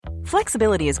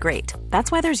Flexibility is great.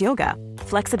 That's why there's yoga.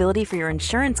 Flexibility for your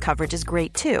insurance coverage is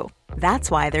great too. That's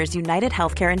why there's United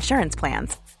Healthcare Insurance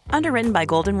Plans. Underwritten by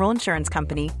Golden Rule Insurance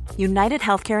Company, United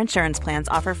Healthcare Insurance Plans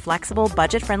offer flexible,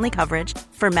 budget-friendly coverage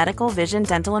for medical, vision,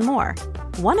 dental, and more.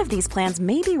 One of these plans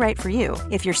may be right for you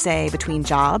if you're, say, between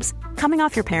jobs, coming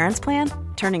off your parents' plan,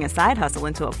 turning a side hustle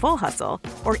into a full hustle,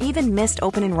 or even missed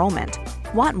open enrollment.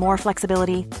 Want more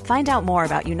flexibility? Find out more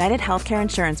about United Healthcare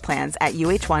Insurance Plans at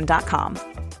uh1.com.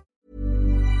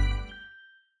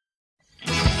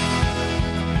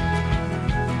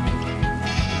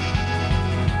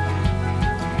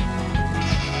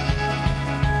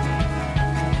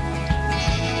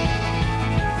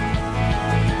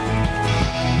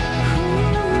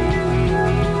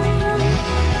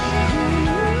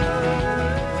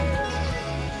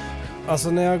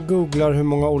 Alltså när jag googlar hur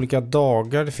många olika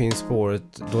dagar det finns på året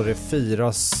då det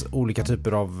firas olika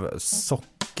typer av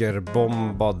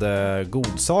sockerbombade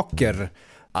godsaker,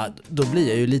 då blir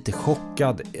jag ju lite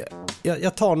chockad.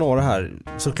 Jag tar några här.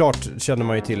 Såklart känner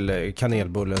man ju till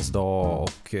kanelbullens dag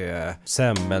och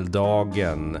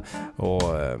semmeldagen och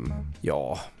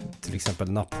till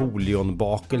exempel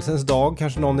Napoleonbakelsens dag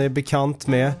kanske någon är bekant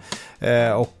med.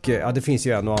 Och det finns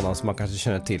ju en och annan som man kanske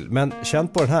känner till. Men känn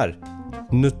på den här.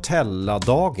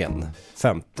 Nutella-dagen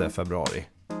 5 februari.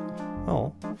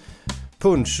 Ja.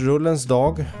 Punschrullens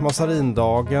dag,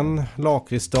 massarindagen,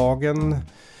 lakritsdagen,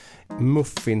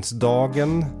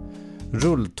 muffinsdagen,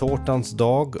 rulltårtans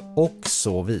dag och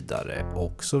så vidare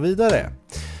och så vidare.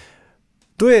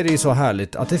 Då är det ju så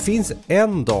härligt att det finns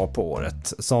en dag på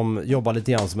året som jobbar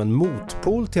lite grann som en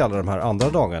motpol till alla de här andra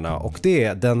dagarna, och det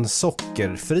är den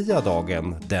sockerfria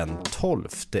dagen den 12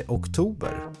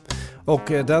 oktober. Och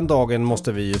den dagen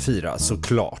måste vi ju fira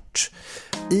såklart.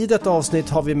 I detta avsnitt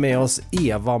har vi med oss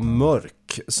Eva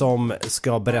Mörk som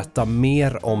ska berätta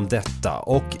mer om detta.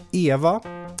 Och Eva,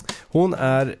 hon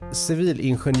är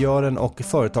civilingenjören och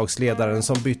företagsledaren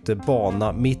som bytte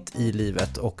bana mitt i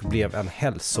livet och blev en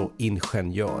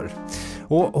hälsoingenjör.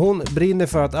 Och hon brinner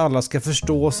för att alla ska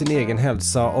förstå sin egen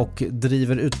hälsa och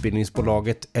driver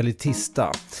utbildningsbolaget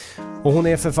Elitista. Och hon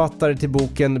är författare till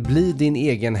boken Bli din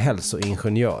egen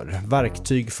hälsoingenjör,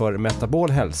 verktyg för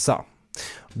metabol hälsa.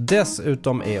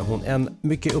 Dessutom är hon en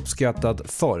mycket uppskattad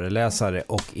föreläsare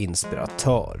och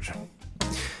inspiratör.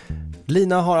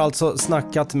 Lina har alltså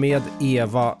snackat med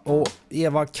Eva, och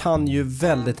Eva kan ju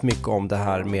väldigt mycket om det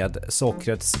här med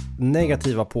sockrets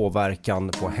negativa påverkan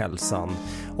på hälsan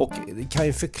och kan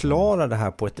ju förklara det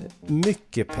här på ett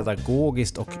mycket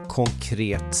pedagogiskt och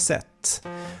konkret sätt.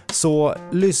 Så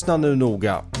lyssna nu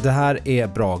noga, det här är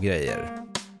bra grejer.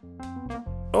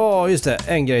 Just det,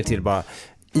 en grej till bara.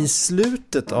 I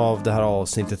slutet av det här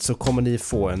avsnittet så kommer ni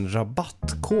få en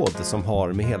rabattkod som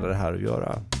har med hela det här att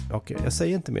göra. Okej, jag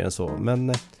säger inte mer än så,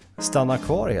 men stanna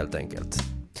kvar helt enkelt.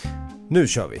 Nu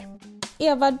kör vi!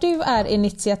 Eva, du är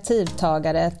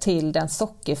initiativtagare till den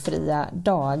sockerfria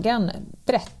dagen.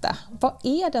 Berätta, vad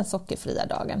är den sockerfria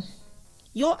dagen?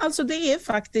 Ja, alltså det är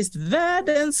faktiskt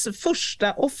världens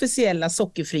första officiella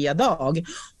sockerfria dag.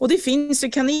 Och det finns ju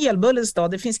kanelbullens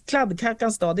dag, det finns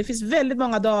kladdkakans dag, det finns väldigt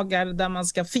många dagar där man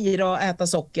ska fira och äta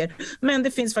socker. Men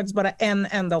det finns faktiskt bara en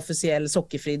enda officiell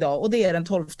sockerfri dag, och det är den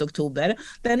 12 oktober.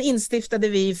 Den instiftade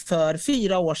vi för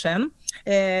 4 år sedan.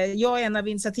 Jag är en av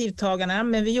initiativtagarna,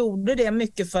 men vi gjorde det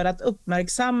mycket för att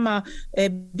uppmärksamma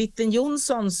Bitten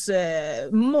Jonssons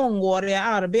mångåriga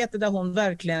arbete där hon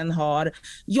verkligen har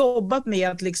jobbat med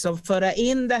att liksom föra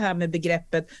in det här med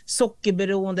begreppet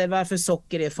sockerberoende, varför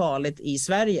socker är farligt i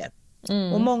Sverige.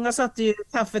 Och många satte ju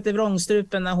kaffet i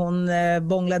vrångstrupen när hon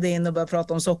bånglade in och började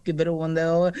prata om sockerberoende,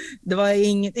 och det var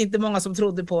inte många som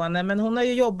trodde på henne, men hon har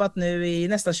ju jobbat nu i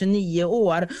nästan 29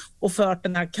 år och fört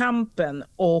den här kampen,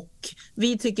 och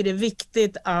vi tycker det är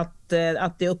viktigt att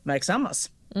det uppmärksammas.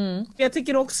 Jag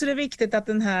tycker också det är viktigt att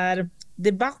den här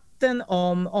debatten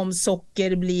om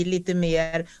socker blir lite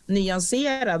mer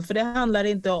nyanserad, för det handlar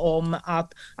inte om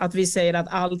att vi säger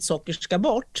att allt socker ska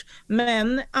bort,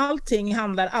 men allting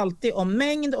handlar alltid om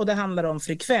mängd och det handlar om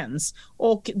frekvens,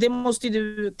 och det måste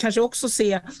du kanske också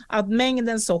se att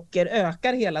mängden socker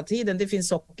ökar hela tiden. Det finns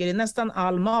socker i nästan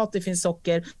all mat, det finns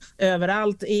socker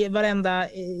överallt, i varenda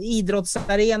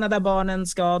idrottsarena där barnen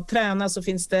ska träna så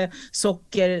finns det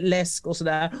socker, läsk och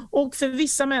sådär, och för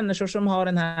vissa människor som har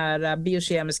den här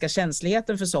biokemiska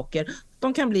känsligheten för socker,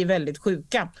 de kan bli väldigt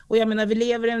sjuka. Och jag menar, vi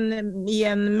lever i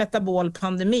en metabol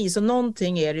pandemi, så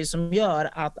någonting är det som gör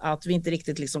att vi inte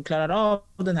riktigt liksom klarar av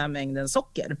den här mängden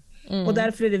socker. Och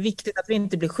därför är det viktigt att vi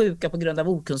inte blir sjuka på grund av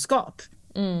okunskap.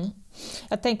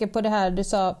 Jag tänker på det här du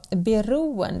sa,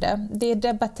 beroende. Det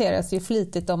debatteras ju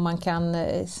flitigt om man kan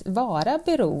vara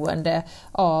beroende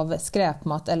av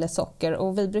skräpmat eller socker,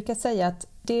 och vi brukar säga att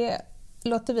det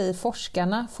låter vi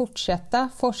forskarna fortsätta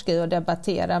forska i och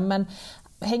debattera, men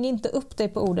häng inte upp dig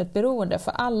på ordet beroende,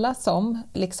 för alla som,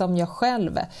 liksom jag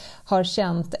själv, har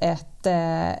känt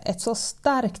ett så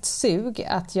starkt sug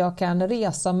att jag kan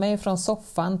resa mig från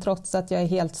soffan trots att jag är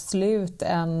helt slut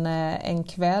en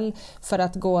kväll för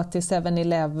att gå till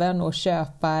 7-Eleven och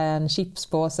köpa en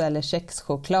chipspåse eller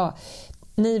kexchoklad.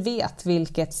 Ni vet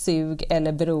vilket sug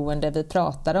eller beroende vi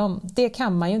pratar om. Det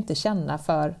kan man ju inte känna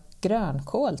för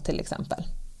grönkål till exempel.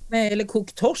 Nej, eller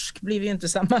kokt torsk blir ju inte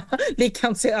samma lika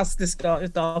entusiastiska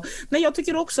utav. Men jag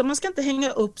tycker också att man ska inte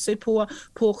hänga upp sig på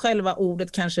själva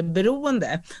ordet kanske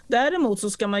beroende. Däremot så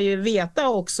ska man ju veta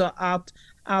också att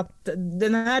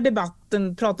den här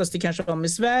debatten pratas det kanske om i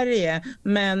Sverige,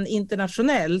 men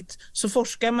internationellt så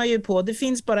forskar man ju på, det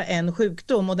finns bara en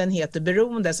sjukdom och den heter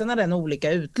beroende, sen har den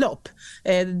olika utlopp.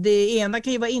 Det ena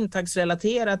kan ju vara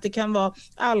intagsrelaterat, det kan vara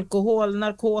alkohol,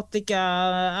 narkotika,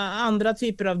 andra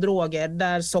typer av droger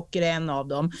där socker är en av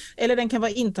dem. Eller den kan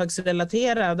vara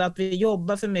intagsrelaterad, att vi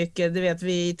jobbar för mycket, du vet,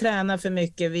 vi tränar för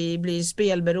mycket, vi blir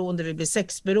spelberoende, vi blir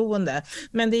sexberoende.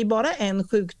 Men det är bara en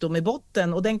sjukdom i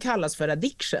botten och den kallas för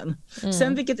addiction.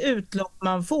 Sen vilket utlopp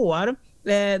man får,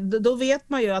 då vet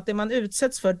man ju att det man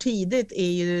utsätts för tidigt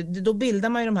är ju, då bildar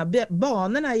man ju de här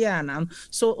banorna i hjärnan.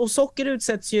 Och socker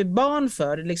utsätts ju barn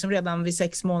för liksom redan vid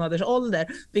 6 månaders ålder,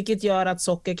 vilket gör att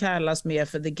socker kallas mer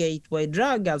för the gateway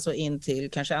drug, alltså in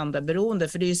till kanske andra beroende,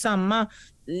 för det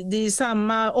är ju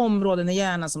samma områden i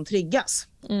hjärnan som triggas.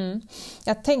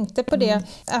 Jag tänkte på det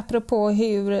apropå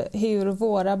hur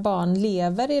våra barn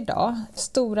lever idag.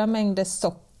 Stora mängder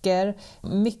socker,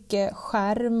 mycket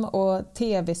skärm och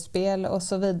tv-spel och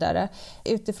så vidare.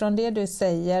 Utifrån det du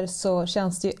säger så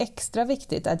känns det ju extra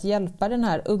viktigt att hjälpa den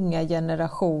här unga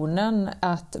generationen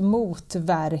att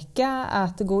motverka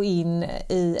att gå in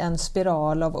i en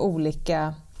spiral av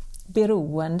olika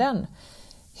beroenden.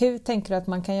 Hur tänker du att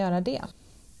man kan göra det?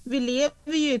 Vi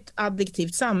lever ju i ett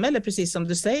addiktivt samhälle, precis som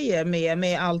du säger,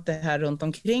 med allt det här runt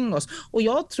omkring oss. Och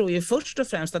jag tror ju först och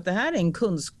främst att det här är en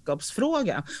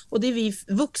kunskapsfråga. Och det är vi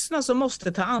vuxna som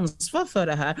måste ta ansvar för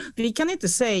det här. Vi kan inte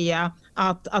säga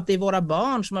att det är våra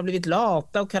barn som har blivit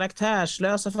lata och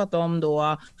karaktärslösa för att de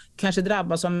då kanske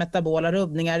drabbas av metabola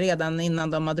rubbningar redan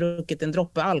innan de har druckit en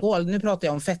droppe alkohol. Nu pratar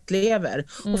jag om fettlever.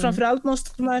 Och framförallt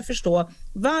måste man förstå,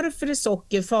 varför är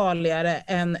socker farligare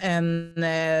än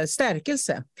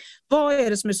stärkelse? Vad är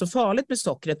det som är så farligt med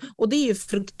sockret? Och det är ju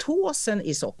fruktosen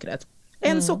i sockret.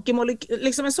 En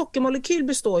sockermolekyl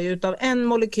består ju av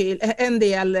en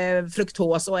del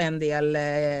fruktos och en del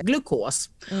glukos.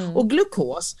 Och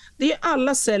glukos, det är ju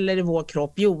alla celler i vår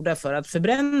kropp gjorda för att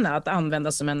förbränna, att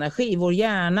använda som energi. Vår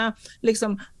hjärna,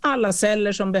 liksom alla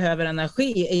celler som behöver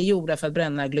energi är gjorda för att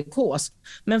bränna glukos.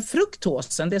 Men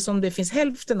fruktosen, det som det finns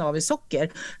hälften av i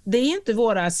socker, det är inte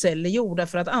våra celler gjorda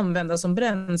för att använda som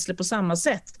bränsle på samma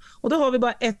sätt. Och då har vi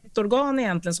bara ett organ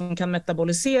egentligen som kan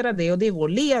metabolisera det, och det är vår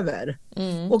lever.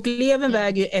 Och levern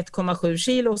väger ju 1,7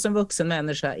 kilo hos en vuxen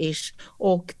människa ish,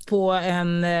 och på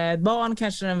en barn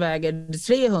kanske den väger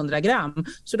 300 gram.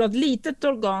 Så du har ett litet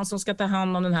organ som ska ta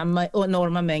hand om den här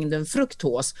enorma mängden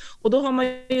fruktos. Och då har man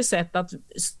ju sett att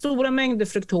stora mängder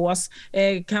fruktos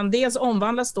kan dels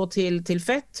omvandlas då till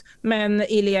fett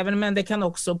i levern, men det kan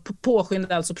också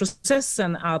påskynda alltså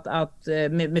processen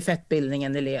med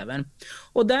fettbildningen i levern.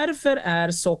 Och därför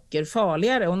är socker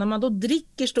farligare. Och när man då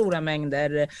dricker stora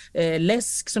mängder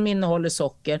läsk som innehåller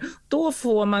socker, då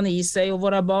får man i sig, och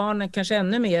våra barn kanske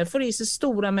ännu mer, får i sig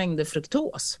stora mängder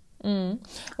fruktos.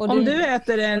 Om du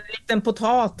äter en liten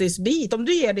potatisbit, om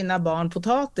du ger dina barn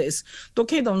potatis, då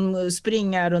kan ju de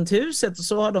springa runt huset och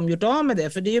så har de gjort av med det,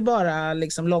 för det är ju bara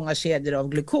liksom långa kedjor av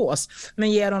glukos.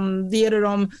 Men ger du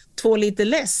dem 2 liter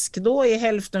läsk, då är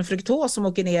hälften fruktos som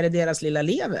åker ner i deras lilla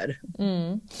lever.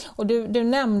 Och du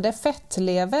nämnde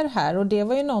fettlever här, och det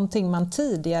var ju någonting man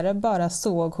tidigare bara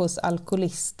såg hos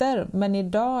alkoholister, men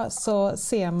idag så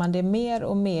ser man det mer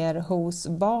och mer hos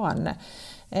barn.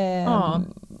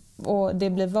 Och det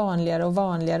blir vanligare och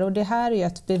vanligare, och det här är ju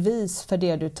ett bevis för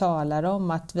det du talar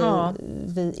om, att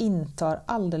vi intar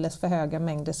alldeles för höga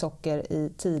mängder socker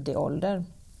i tidig ålder.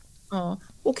 Ja.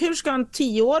 Och hur ska en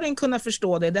 10-åring kunna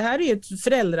förstå det? Det här är ju ett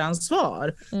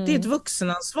föräldraansvar. Det är ett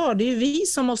vuxenansvar. Det är ju vi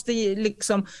som måste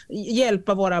liksom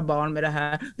hjälpa våra barn med det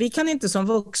här. Vi kan inte som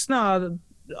vuxna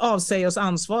avsäga oss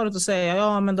ansvaret och säga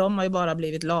ja men de har ju bara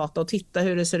blivit lata och titta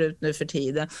hur det ser ut nu för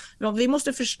tiden. Ja, vi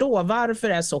måste förstå varför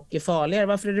är socker farligare?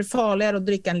 Varför är det farligare att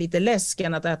dricka en lite läsk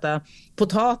än att äta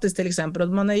potatis till exempel? Och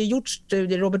man har ju gjort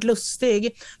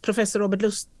studier, professor Robert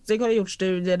Lustig har gjort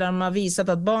studier där de har visat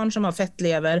att barn som har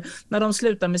fettlever, när de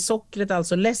slutar med sockret,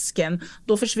 alltså läsken,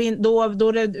 då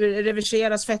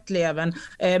reverseras fettlevern,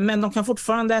 men de kan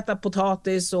fortfarande äta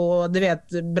potatis och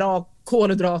bra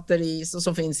kolhydrater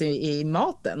som finns i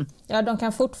maten. Ja, de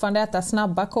kan fortfarande äta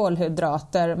snabba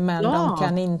kolhydrater, men de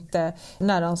kan inte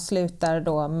när de slutar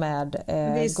då med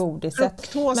godiset.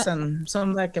 Fruktosen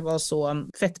som verkar vara så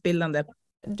fettbildande.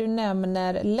 Du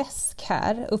nämner läsk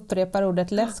här, upprepar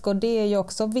ordet läsk, och det är ju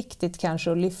också viktigt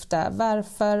kanske att lyfta.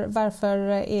 Varför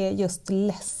är just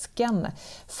läsken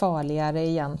farligare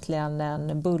egentligen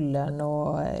än bullen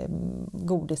och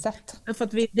godiset? För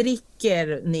att vi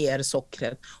dricker ner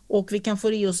sockret och vi kan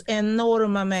få i oss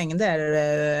enorma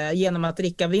mängder genom att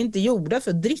dricka. Vi är inte gjorda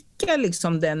för att dricka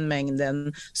liksom den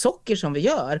mängden socker som vi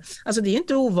gör. Alltså det är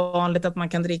inte ovanligt att man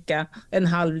kan dricka en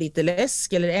halv liter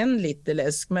läsk eller 1 liter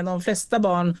läsk, men de flesta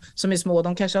barn som är små,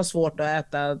 de kanske har svårt att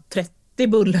äta 30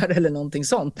 bullar eller någonting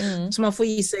sånt. Så man får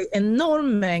i sig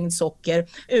enorm mängd socker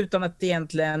utan att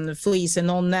egentligen få i sig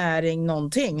någon näring,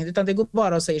 någonting. Utan det går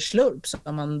bara att säga slurp så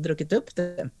har man druckit upp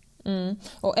det.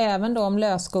 Och även då om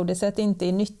lösgodiset inte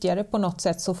är nyttigare på något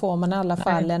sätt, så får man i alla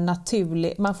fall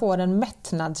man får en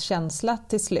mättnadskänsla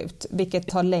till slut, vilket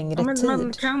tar längre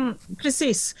tid.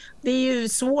 Precis, det är ju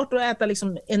svårt att äta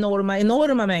liksom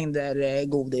enorma mängder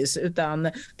godis, utan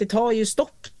det tar ju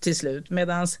stopp till slut,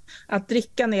 medan att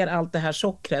dricka ner allt det här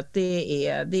sockret, det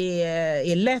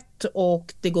är lätt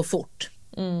och det går fort.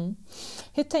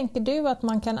 Hur tänker du att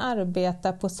man kan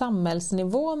arbeta på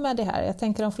samhällsnivå med det här? Jag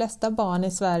tänker de flesta barn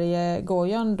i Sverige går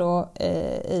ju ändå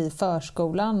i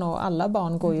förskolan och alla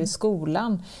barn går ju i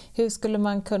skolan. Hur skulle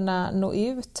man kunna nå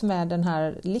ut med den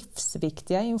här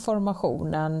livsviktiga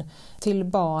informationen till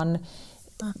barn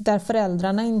där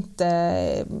föräldrarna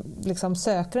inte liksom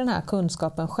söker den här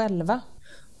kunskapen själva?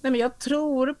 Nej, men jag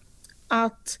tror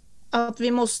att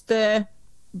vi måste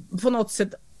på något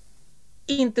sätt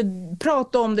inte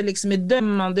prata om det liksom i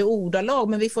dömande ordalag,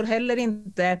 men vi får heller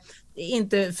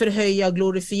inte förhöja och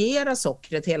glorifiera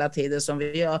sockret hela tiden som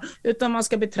vi gör, utan man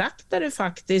ska betrakta det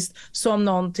faktiskt som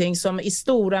någonting som i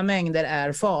stora mängder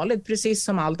är farligt, precis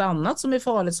som allt annat som är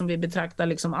farligt som vi betraktar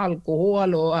liksom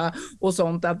alkohol och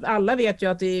sånt. Att alla vet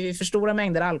ju att i för stora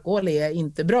mängder alkohol är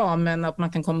inte bra, men att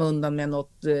man kan komma undan med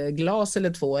något glas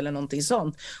eller 2 eller någonting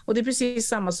sånt. Och det är precis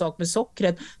samma sak med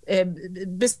sockret.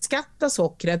 Beskatta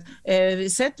sockret,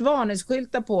 sätt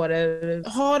varningsskyltar på det,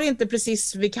 ha det inte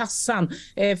precis vid kassan,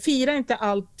 fira inte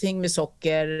allting med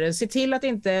socker, se till att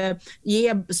inte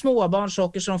ge småbarn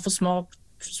socker som får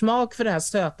smak för det här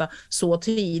söta så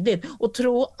tidigt, och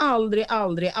tro aldrig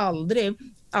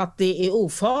att det är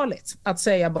ofarligt att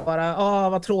säga bara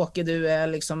vad tråkig du är,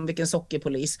 liksom, vilken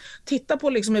sockerpolis. Titta på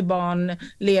liksom hur barn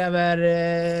lever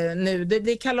nu.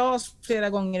 Det är kalas flera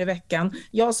gånger i veckan.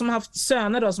 Jag som har haft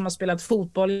söner då, som har spelat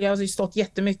fotboll, jag har stått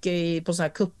jättemycket på så här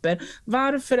kupper.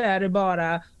 Varför är det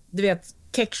bara, du vet,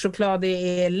 kexchoklad,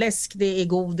 det är läsk, det är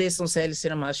godis som säljs i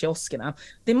de här kioskerna?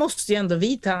 Det måste ju ändå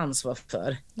vi ta ansvar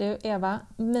för. Du Eva,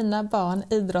 mina barn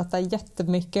idrottar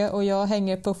jättemycket och jag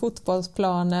hänger på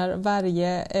fotbollsplaner varje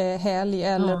helg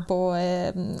eller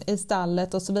i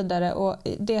stallet och så vidare, och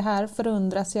det här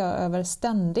förundras jag över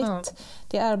ständigt.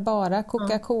 Det är bara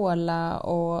Coca-Cola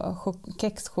och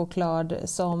kexchoklad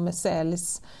som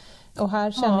säljs, och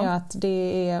här känner jag att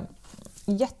det är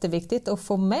jätteviktigt att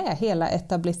få med hela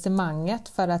etablissemanget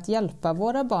för att hjälpa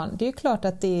våra barn. Det är ju klart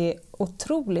att det är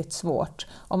otroligt svårt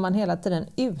om man hela tiden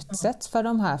utsätts för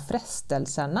de här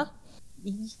frestelserna.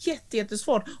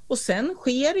 Jättesvårt. Och sen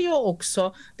sker ju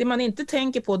också det man inte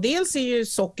tänker på. Dels är ju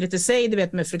sockret i sig, du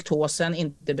vet, med fruktosen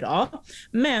inte bra.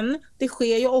 Men det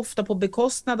sker ju ofta på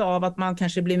bekostnad av att man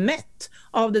kanske blir mätt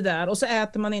av det där. Och så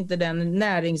äter man inte den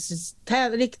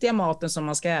riktiga maten som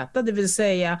man ska äta. Det vill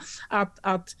säga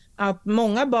att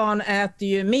många barn äter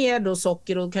ju mer då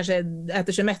socker och kanske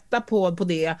äter sig mätta på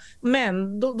det.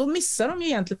 Men då missar de ju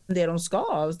egentligen det de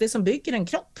ska. Det som bygger en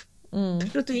kropp.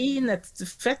 Proteinet,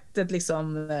 fettet,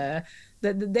 liksom,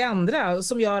 det andra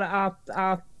som gör att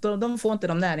de får inte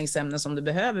de näringsämnen som de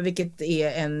behöver, vilket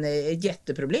är ett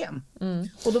jätteproblem.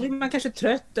 Och då blir man kanske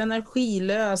trött,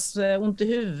 energilös, ont i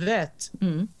huvudet.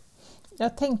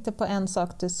 Jag tänkte på en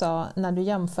sak du sa när du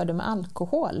jämförde med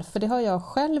alkohol, för det har jag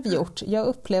själv gjort. Jag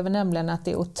upplever nämligen att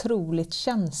det är otroligt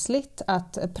känsligt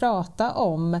att prata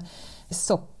om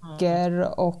socker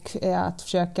socker och att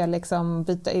försöka liksom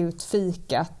byta ut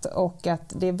fikat, och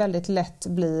att det väldigt lätt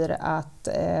blir att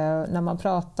när man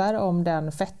pratar om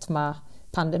den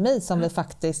fetmapandemi som vi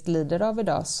faktiskt lider av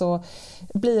idag, så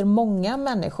blir många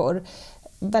människor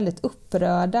väldigt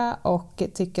upprörda och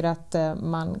tycker att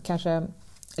man kanske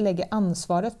lägger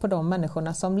ansvaret på de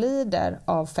människorna som lider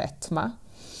av fetma.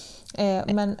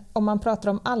 Men om man pratar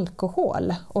om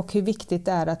alkohol och hur viktigt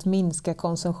det är att minska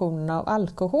konsumtionen av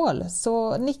alkohol,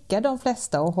 så nickar de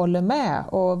flesta och håller med,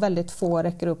 och väldigt få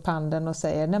räcker upp handen och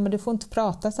säger nej, men du får inte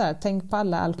prata så här, tänk på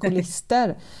alla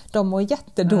alkoholister, de mår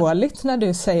jättedåligt när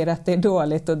du säger att det är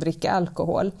dåligt att dricka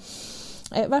alkohol.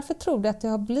 Varför tror du att det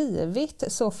har blivit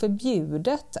så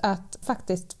förbjudet att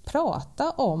faktiskt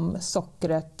prata om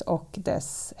sockret och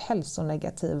dess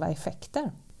hälsonegativa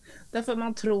effekter? Därför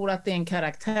man tror att det är en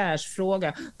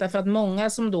karaktärsfråga. Därför att många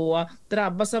som då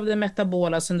drabbas av det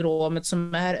metabola syndromet,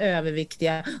 som är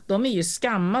överviktiga, de är ju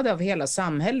skammade av hela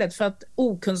samhället. För att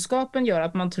okunskapen gör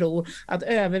att man tror att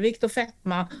övervikt och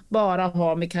fetma bara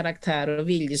har med karaktär och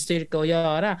viljestyrka att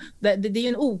göra. Det är ju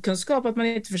en okunskap att man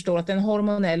inte förstår att det är en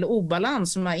hormonell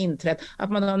obalans som har inträtt.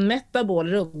 Att man har en metabol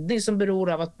rubbning som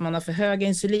beror av att man har för höga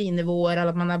insulinnivåer eller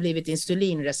att man har blivit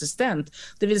insulinresistent.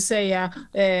 Det vill säga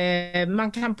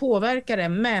man kan påverka det,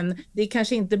 men det är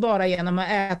kanske inte bara genom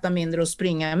att äta mindre och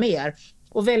springa mer.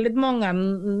 Och väldigt många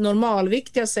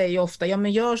normalviktiga säger ofta, ja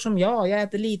men gör som jag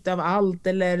äter lite av allt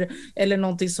eller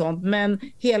någonting sånt. Men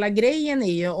hela grejen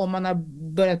är ju, om man har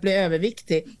börjat bli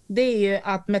överviktig, det är ju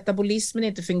att metabolismen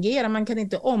inte fungerar. Man kan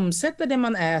inte omsätta det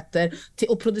man äter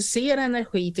till att producera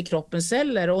energi till kroppens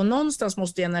celler, och någonstans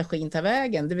måste energin ta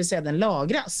vägen, det vill säga den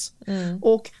lagras.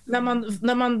 Och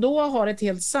när man då har ett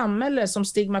helt samhälle som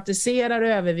stigmatiserar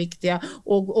överviktiga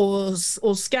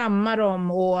och skammar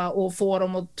dem och får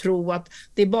dem att tro att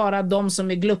det är bara de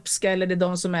som är glupska eller det är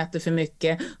de som äter för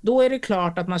mycket, då är det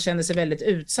klart att man känner sig väldigt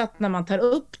utsatt när man tar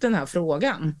upp den här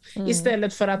frågan.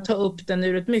 Istället för att ta upp den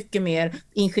ur ett mycket mer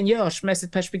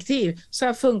ingenjörsmässigt perspektiv. Så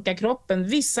här funkar kroppen.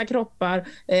 Vissa kroppar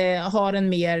har en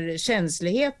mer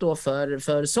känslighet då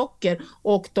för socker,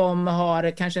 och de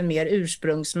har kanske en mer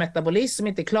ursprungsmetabolism som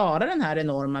inte klarar den här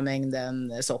enorma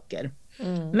mängden socker.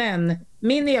 Men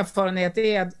min erfarenhet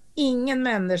är att ingen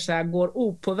människa går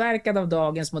opåverkad av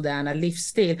dagens moderna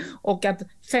livsstil, och att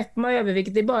fetma och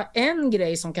övervikt är bara en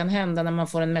grej som kan hända när man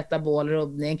får en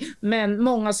metabolrubbning. Men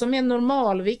många som är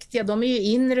normalviktiga, de är ju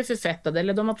inre förfettade,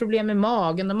 eller de har problem med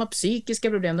magen, de har psykiska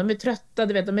problem, de är trötta,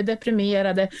 de är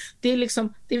deprimerade. Det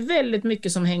är väldigt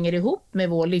mycket som hänger ihop med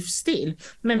vår livsstil.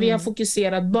 Men vi har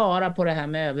fokuserat bara på det här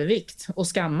med övervikt och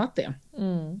skammat det.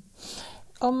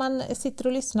 Om man sitter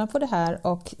och lyssnar på det här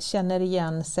och känner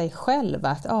igen sig själv,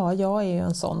 att jag är ju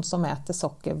en sån som äter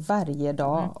socker varje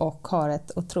dag och har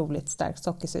ett otroligt starkt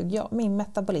sockersug. Min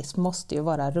metabolism måste ju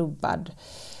vara rubbad.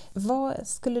 Vad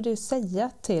skulle du säga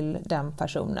till den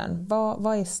personen?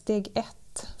 Vad är steg 1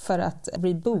 för att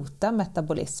rebota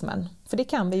metabolismen? För det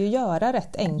kan vi ju göra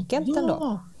rätt enkelt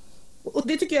ändå. Och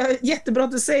det tycker jag är jättebra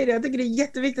att du säger det. Jag tycker det är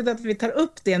jätteviktigt att vi tar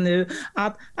upp det nu.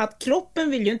 Att kroppen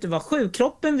vill ju inte vara sjuk.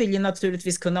 Kroppen vill ju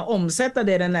naturligtvis kunna omsätta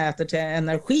det den äter till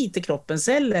energi till kroppens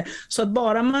celler. Så att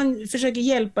bara man försöker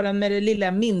hjälpa den med det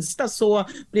lilla minsta, så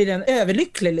blir den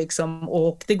överlycklig liksom,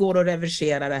 och det går att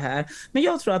reversera det här. Men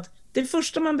jag tror att det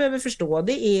första man behöver förstå,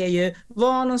 det är ju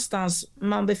var någonstans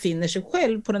man befinner sig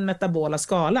själv på den metabola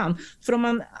skalan. För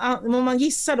om man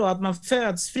gissar då att man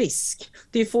föds frisk,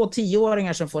 det är få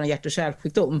 10-åringar som får en hjärt- och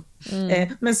kärlsjukdom.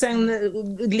 Men sen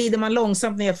glider man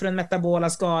långsamt ner för den metabola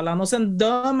skalan, och sen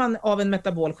dör man av en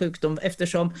metabol sjukdom,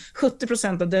 eftersom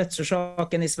 70% av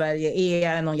dödsorsaken i Sverige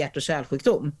är någon hjärt- och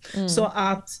kärlsjukdom. Så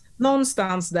att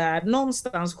någonstans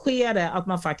sker det att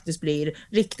man faktiskt blir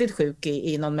riktigt sjuk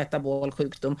i någon metabol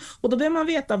sjukdom. Och då behöver man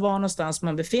veta var någonstans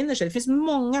man befinner sig. Det finns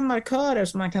många markörer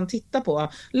som man kan titta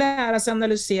på, lära sig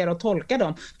analysera och tolka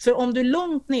dem. För om du är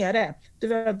långt nere,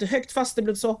 du har högt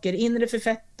fasteblodsocker, inre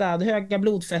förfettad, höga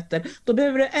blodfetter, då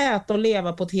behöver du äta och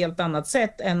leva på ett helt annat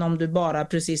sätt än om du bara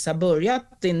precis har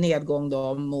börjat din nedgång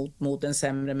då mot en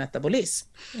sämre metabolism.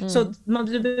 Så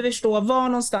du behöver förstå var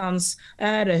någonstans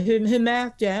är det, hur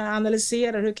mäter jag,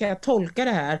 analyserar, hur kan jag tolka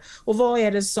det här, och vad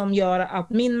är det som gör att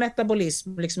min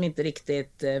metabolism liksom inte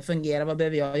riktigt fungerar, vad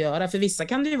behöver jag göra? För vissa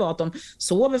kan det ju vara att de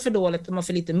sover för dåligt, de har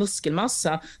för lite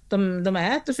muskelmassa, de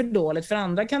äter för dåligt. För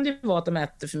andra kan det ju vara att de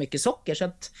äter för mycket socker, så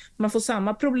att man får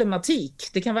samma problematik.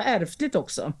 Det kan vara ärftligt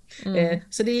också.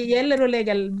 Så det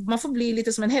gäller att man får bli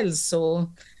lite som en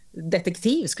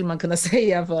hälsodetektiv, skulle man kunna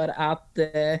säga, för att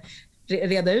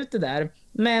reda ut det där.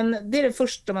 Men det är det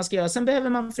första man ska göra. Sen behöver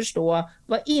man förstå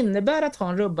vad innebär att ha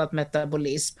en rubbad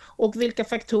metabolism och vilka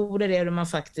faktorer är det man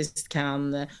faktiskt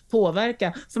kan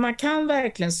påverka. För man kan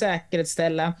verkligen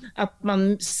säkerställa att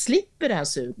man slipper det här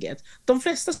suget. De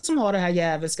flesta som har det här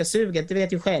jävelska suget, det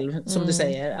vet ju själv som du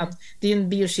säger, att det är en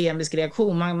biokemisk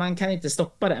reaktion. Man kan inte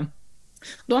stoppa det.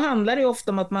 Då handlar det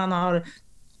ofta om att man har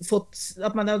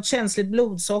ett känsligt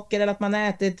blodsocker eller att man har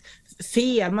ätit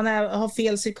fel, har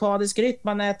fel cirkadisk rytm,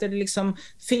 man äter liksom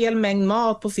fel mängd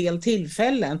mat på fel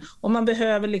tillfällen och man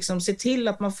behöver liksom se till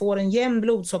att man får en jämn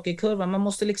blodsockerkurva. Man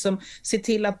måste liksom se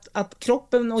till att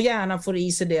kroppen och hjärnan får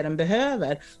i sig det den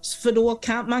behöver, för då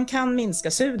man kan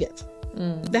minska suget.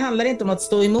 Det handlar inte om att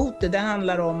stå emot det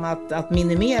handlar om att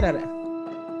minimera det.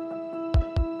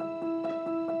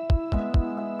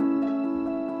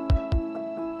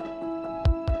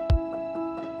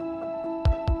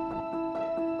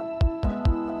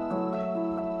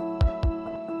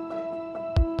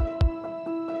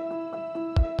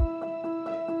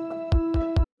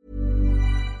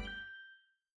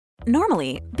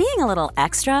 Normally, being a little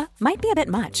extra might be a bit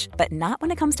much, but not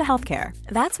when it comes to healthcare.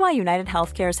 That's why United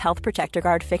Healthcare's Health Protector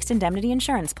Guard fixed indemnity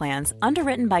insurance plans,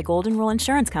 underwritten by Golden Rule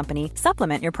Insurance Company,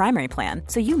 supplement your primary plan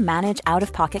so you manage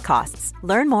out-of-pocket costs.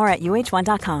 Learn more at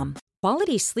uh1.com.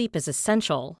 Quality sleep is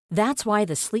essential. That's why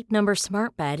the Sleep Number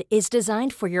Smart Bed is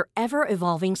designed for your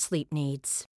ever-evolving sleep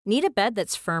needs. Need a bed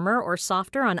that's firmer or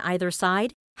softer on either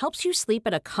side? Helps you sleep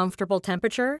at a comfortable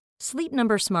temperature? Sleep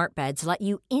Number Smart Beds let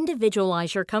you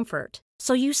individualize your comfort,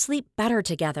 so you sleep better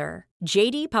together.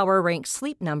 JD Power ranks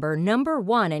Sleep Number number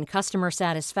 1 in customer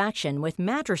satisfaction with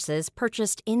mattresses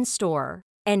purchased in-store.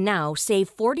 And now, save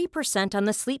 40% on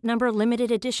the Sleep Number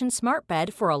Limited Edition Smart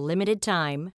Bed for a limited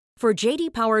time. For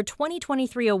JD Power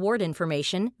 2023 award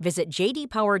information, visit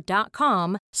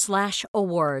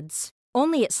jdpower.com/awards.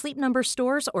 Only at Sleep Number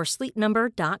stores or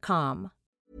sleepnumber.com.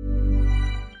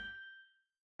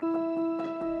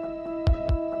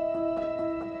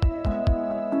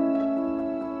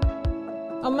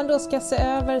 Om man då ska se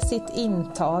över sitt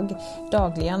intag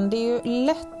dagligen, det är ju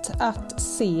lätt att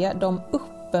se de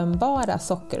uppenbara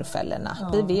sockerfällorna.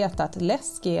 Ja. Vi vet att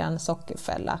läsk är en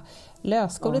sockerfälla,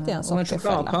 lösgodis är en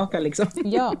sockerfälla. Liksom.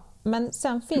 Ja, men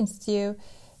sen finns det ju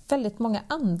väldigt många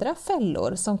andra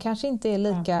fällor som kanske inte är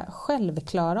lika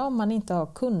självklara om man inte har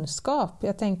kunskap.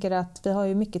 Jag tänker att vi har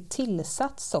ju mycket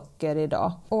tillsatt socker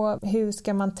idag. Och hur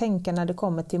ska man tänka när det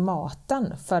kommer till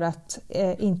maten för att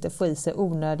inte få i sig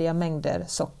onödiga mängder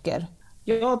socker?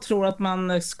 Jag tror att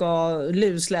man ska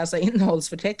lusläsa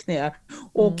innehållsförteckningar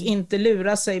och inte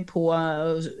lura sig på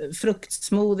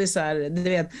fruktsmoothiesar, du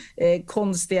vet,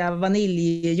 konstiga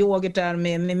vaniljyoghurtar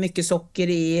med mycket socker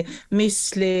i,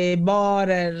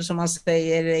 müslibarer som man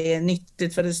säger är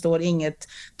nyttigt för det står inget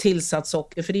tillsatt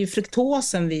socker, för det är ju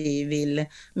fruktosen vi vill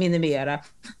minimera.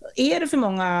 Är det för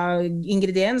många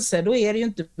ingredienser, då är det ju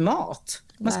inte mat.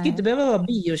 Man ska inte behöva vara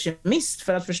biokemist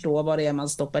för att förstå vad det är man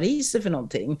stoppar i sig för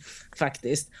någonting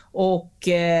faktiskt. Och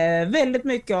väldigt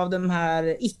mycket av de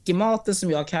här icke-maten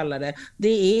som jag kallar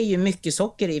det är ju mycket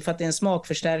socker i för att det är en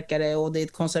smakförstärkare och det är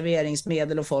ett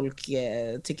konserveringsmedel och folk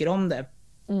tycker om det.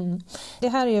 Det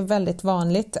här är ju väldigt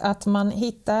vanligt att man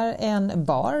hittar en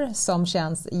bar som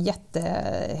känns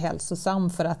jättehälsosam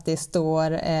för att det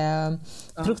står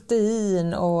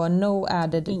protein och no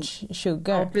added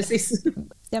sugar. Ja, precis.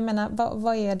 Jag menar,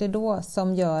 vad är det då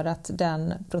som gör att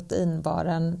den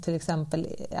proteinbaren till exempel,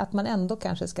 att man ändå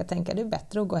kanske ska tänka det är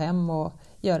bättre att gå hem och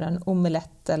göra en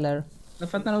omelett eller...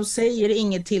 För att när de säger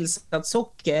inget tillsatt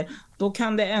socker, då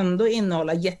kan det ändå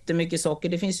innehålla jättemycket socker.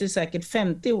 Det finns ju säkert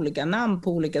 50 olika namn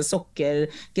på olika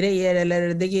sockergrejer,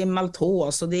 eller det är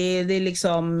maltos och det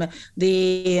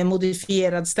är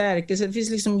modifierad stärkelse. Det finns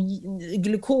liksom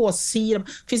glukossirap.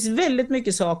 Det finns väldigt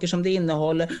mycket saker som det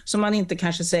innehåller som man inte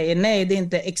kanske säger nej, det är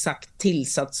inte exakt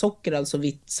tillsatt socker, alltså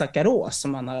vitt sackaros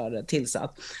som man har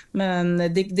tillsatt. Men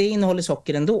det innehåller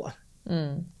socker ändå.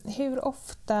 Hur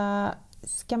ofta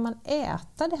ska man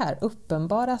äta det här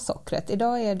uppenbara sockret?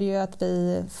 Idag är det ju att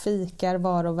vi fikar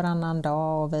var och varannan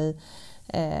dag och vi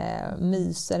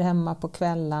myser hemma på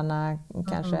kvällarna,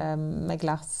 kanske med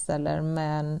glass eller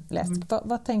med en läsk.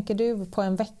 Vad tänker du på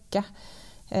en vecka?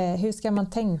 Hur ska man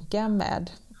tänka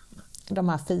med de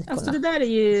här fikorna? Alltså det där är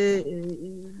ju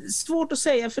svårt att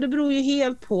säga, för det beror ju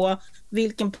helt på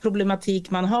vilken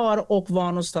problematik man har och var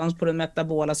någonstans på den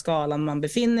metabola skalan man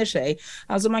befinner sig.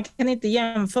 Alltså man kan inte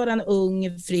jämföra en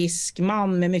ung, frisk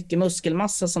man med mycket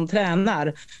muskelmassa som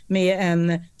tränar med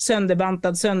en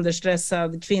sönderbantad,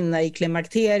 sönderstressad kvinna i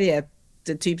klimakteriet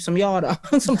typ som jag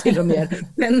då, som till och med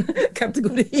den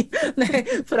kategorin. Nej,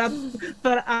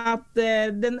 för att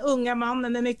den unga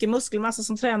mannen med mycket muskelmassa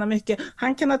som tränar mycket,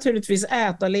 han kan naturligtvis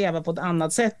äta och leva på ett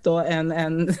annat sätt då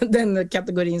än den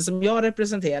kategorin som jag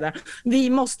representerar. Vi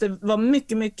måste vara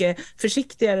mycket, mycket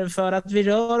försiktigare för att vi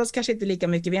rör oss kanske inte lika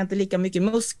mycket, vi har inte lika mycket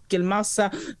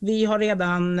muskelmassa. Vi har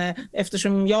redan,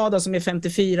 eftersom jag då som är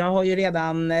 54 har ju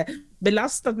redan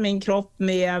belastat min kropp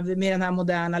med den här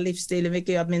moderna livsstilen,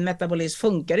 vilket gör att min metabolism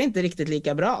funkar inte riktigt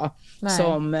lika bra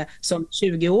som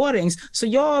 20-årings. Så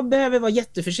jag behöver vara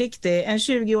jätteförsiktig. En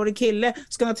 20-årig kille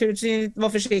ska naturligtvis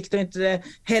vara försiktig och inte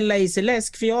hälla i sig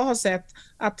läsk, för jag har sett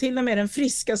att till och med den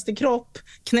friskaste kropp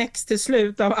knäcks till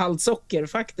slut av allt socker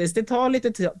faktiskt. Det tar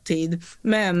lite tid,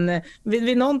 men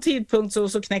vid någon tidpunkt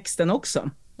så knäcks den också.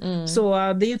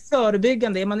 Så det är ett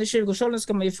förebyggande. Är man i 20-årsåldern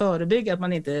ska man ju förebygga att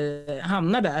man inte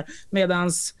hamnar där.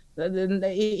 Medans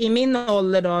i min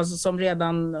ålder då, som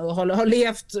redan har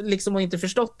levt liksom och inte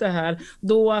förstått det här,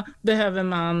 då behöver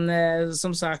man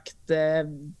som sagt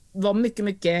vara mycket,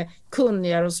 mycket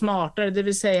kunnigare och smartare. Det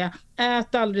vill säga,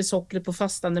 ät aldrig socker på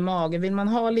fastande mage. Vill man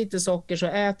ha lite socker så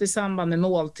ät i samband med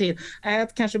måltid.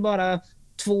 Ät kanske bara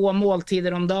 2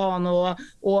 måltider om dagen,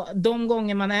 och de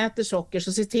gånger man äter socker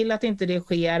så se till att inte det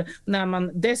sker när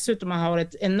man dessutom har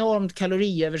ett enormt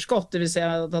kaloriöverskott, det vill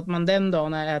säga att man den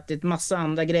dagen har ätit massa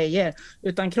andra grejer,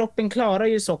 utan kroppen klarar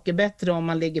ju socker bättre om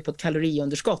man ligger på ett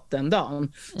kaloriunderskott den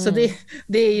dagen. Så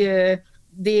det är ju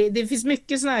det finns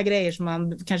mycket såna här grejer som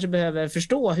man kanske behöver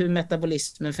förstå hur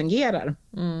metabolismen fungerar.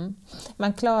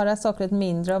 Man klarar sockret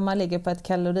mindre om man ligger på ett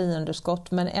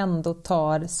kaloriunderskott, men ändå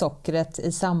tar sockret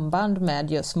i samband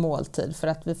med just måltid, för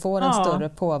att vi får en större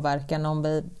påverkan om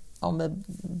vi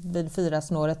vid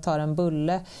 4-snåret tar en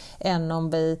bulle än om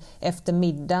vi efter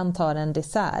middagen tar en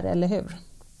dessert, eller hur?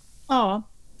 Ja.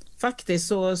 Faktiskt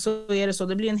så är det så.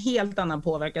 Det blir en helt annan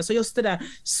påverkan. Så just det där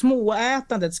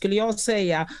småätandet skulle jag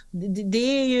säga,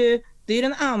 det är ju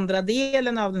den andra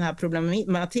delen av den här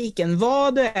problematiken.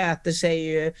 Vad du äter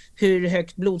säger ju hur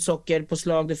högt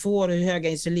blodsockerpåslag du får, hur höga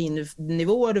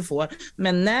insulinnivåer du får.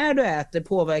 Men när du äter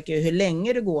påverkar ju hur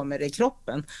länge du går med det i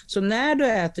kroppen. Så när du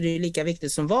äter är det lika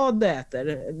viktigt som vad du äter.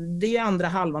 Det är ju andra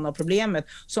halvan av problemet.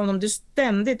 Så om du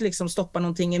ständigt liksom stoppar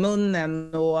någonting i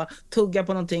munnen och tuggar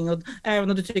på någonting, och även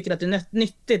om du tycker att det är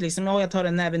nyttigt, liksom, jag tar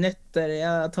en näve nötter,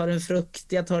 jag tar en frukt,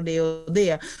 jag tar det och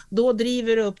det, då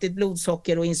driver du upp ditt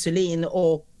blodsocker och insulin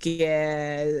och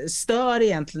stör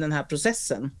egentligen den här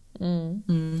processen.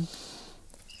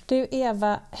 Du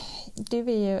Eva, du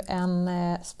är ju en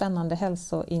spännande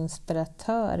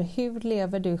hälsoinspiratör. Hur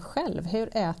lever du själv?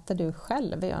 Hur äter du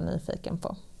själv, är jag nyfiken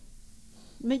på.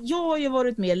 Men jag har ju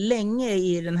varit med länge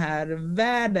i den här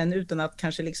världen utan att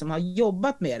kanske liksom ha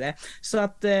jobbat med det. Så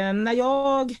att när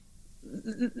jag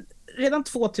redan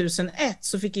 2001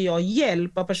 så fick jag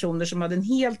hjälp av personer som hade en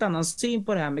helt annan syn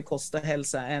på det här med kost och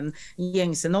hälsa än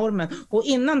gängse normen. Och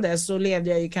innan det så levde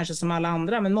jag ju kanske som alla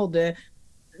andra, men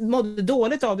mådde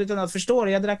dåligt av det utan att förstå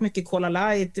det. Jag drack mycket Cola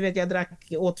Light,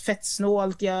 jag åt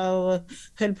fettsnålt, jag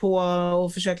höll på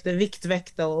och försökte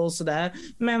viktväkta och sådär.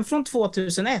 Men från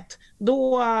 2001,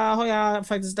 då har jag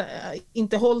faktiskt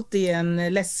inte hållit i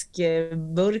en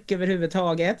läskburk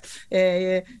överhuvudtaget.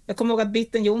 Jag kommer ihåg att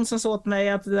Bitten Jonsson sa åt mig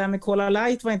att det där med Cola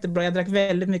Light var inte bra. Jag drack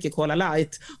väldigt mycket Cola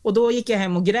Light. Och då gick jag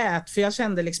hem och grät, för jag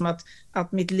kände liksom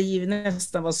att mitt liv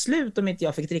nästan var slut om inte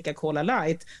jag fick dricka Cola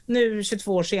Light. Nu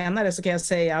 22 år senare så kan jag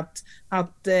säga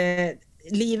att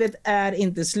livet är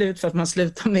inte slut för att man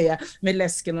slutar med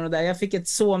läsken och det där. Jag fick ett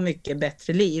så mycket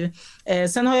bättre liv.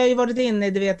 Sen har jag ju varit inne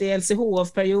i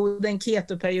LCHF-perioden,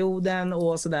 keto-perioden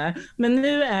och sådär. Men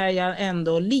nu är jag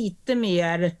ändå lite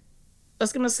mer, vad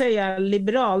ska man säga,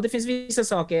 liberal. Det finns vissa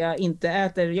saker jag inte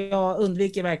äter. Jag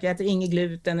undviker verkligen, jag äter ingen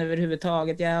gluten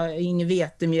överhuvudtaget. Jag har ingen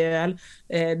vetemjöl.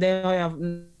 Det har jag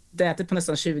ätit på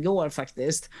nästan 20 år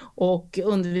faktiskt. Och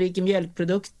undviker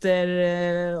mjölkprodukter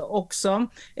också.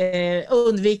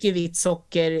 Undviker vitt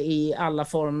socker i alla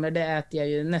former. Det äter jag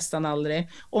ju nästan aldrig.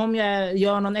 Om jag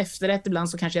gör någon efterrätt ibland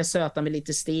så kanske jag sötar med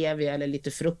lite stevia eller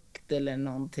lite frukt eller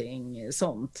någonting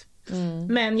sånt.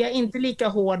 Men jag är inte lika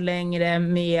hård längre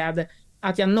med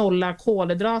att jag nollar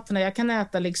kolhydraterna. Jag kan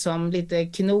äta liksom lite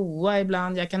quinoa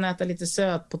ibland. Jag kan äta lite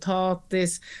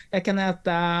sötpotatis. Jag kan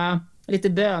äta lite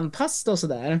bönpasta och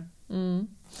sådär.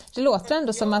 Det låter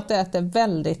ändå som att du äter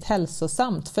väldigt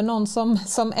hälsosamt. För någon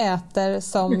som äter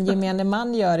som gemene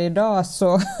man gör idag,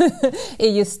 så är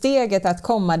ju steget att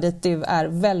komma dit du är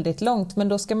väldigt långt. Men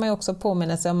då ska man ju också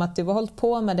påminna sig om att du har hållit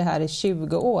på med det här i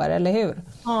 20 år, eller hur?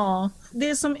 Ja,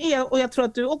 det som är, och jag tror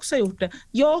att du också har gjort det.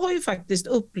 Jag har ju faktiskt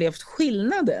upplevt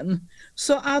skillnaden.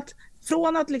 Så att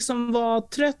från att liksom vara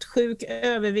trött, sjuk,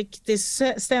 överviktig,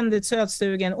 ständigt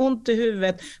sötsugen, ont i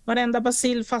huvudet, varenda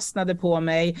bacill fastnade på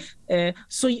mig,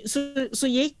 så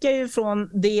gick jag ju från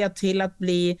det till att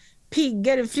bli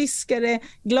piggare, friskare,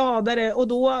 gladare, och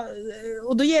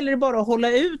då gäller det bara att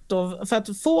hålla ut då för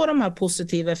att få de här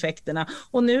positiva effekterna.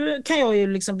 Och nu kan jag ju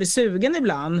liksom bli sugen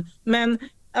ibland, men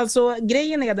alltså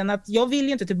grejen är den att jag vill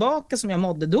ju inte tillbaka som jag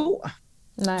mådde då.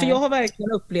 Nej. För jag har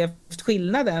verkligen upplevt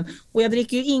skillnaden, och jag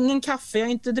dricker ju ingen kaffe, jag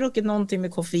har inte druckit någonting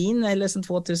med koffein eller sedan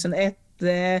 2001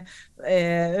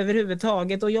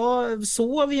 överhuvudtaget, och jag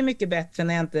sover ju mycket bättre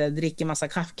när jag inte dricker massa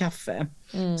kaffe.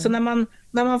 Så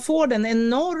när man får den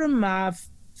enorma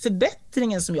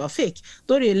förbättringen som jag fick,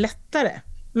 då är det ju lättare.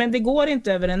 Men det går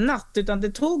inte över en natt, utan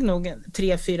det tog nog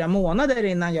 3-4 månader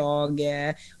innan jag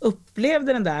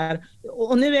upplevde den där.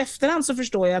 Och nu i efterhand så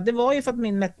förstår jag att det var ju för att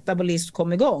min metabolism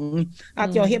kom igång.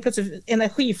 Att jag helt plötsligt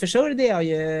energiförsörjde jag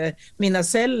ju mina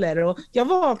celler, och jag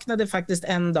vaknade faktiskt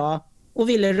en dag och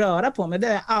ville röra på mig. Det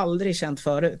har jag aldrig känt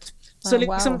förut. Så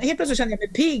liksom, helt plötsligt kände jag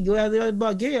mig pigg, och jag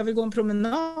bara, gud, jag vill gå en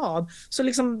promenad. Så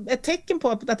liksom, ett tecken på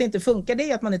att det inte funkar,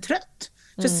 det är att man är trött.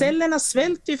 För cellerna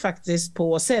svälter ju faktiskt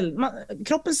på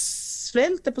kroppen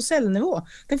svälter på cellnivå.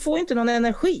 Den får inte någon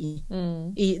energi.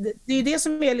 Det är ju det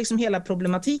som är liksom hela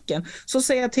problematiken. Så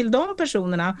säger jag till de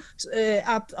personerna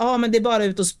att men det är bara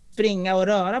ut och springa och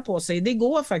röra på sig. Det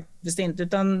går faktiskt inte,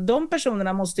 utan de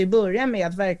personerna måste ju börja med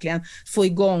att verkligen få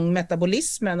igång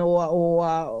metabolismen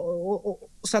och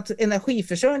så att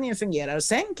energiförsörjningen fungerar, och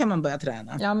sen kan man börja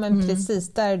träna. Ja, men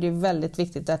precis, där är det ju väldigt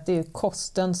viktigt att det är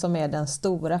kosten som är den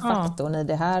stora faktorn i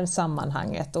det här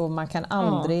sammanhanget, och man kan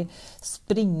aldrig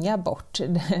springa bort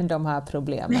de här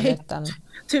problemen. Nej,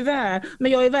 tyvärr.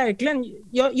 Men jag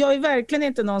är verkligen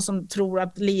inte någon som tror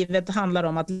att livet handlar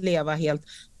om att leva helt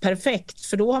perfekt,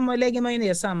 för då lägger man ju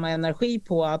ner samma energi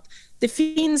på att det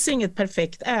finns inget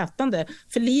perfekt ätande,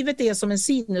 för livet är som en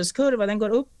sinuskurva, den går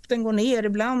upp, den går ner,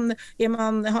 ibland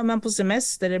har man på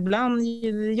semester, ibland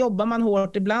jobbar man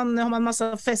hårt, ibland har man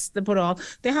massa fester på rad.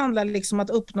 Det handlar liksom om att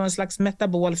uppnå en slags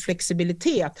metabol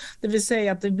flexibilitet, det vill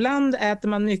säga att ibland äter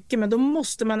man mycket, men då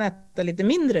måste man äta lite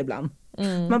mindre ibland.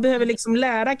 Man behöver liksom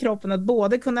lära kroppen att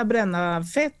både kunna bränna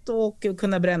fett och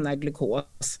kunna bränna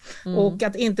glukos. Och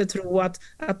att inte tro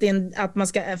att man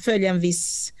ska följa en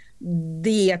viss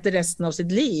diet resten av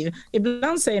sitt liv.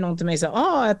 Ibland säger någon till mig så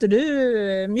här, äter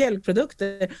du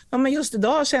mjölkprodukter? Ja, men just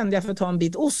idag kände jag för att ta en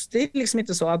bit ost. Det är liksom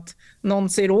inte så att någon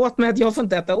säger åt mig att jag får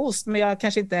inte äta ost, men jag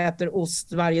kanske inte äter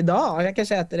ost varje dag. Jag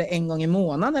kanske äter det en gång i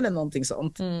månaden eller någonting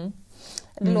sånt.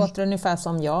 Det låter ungefär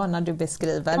som jag när du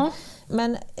beskriver. Ja.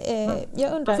 Men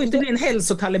jag undrar... Man får inte bli en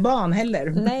hälsotaliban heller.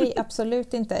 Nej,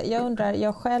 absolut inte. Jag undrar,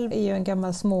 jag själv är ju en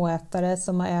gammal småätare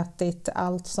som har ätit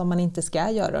allt som man inte ska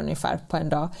göra ungefär på en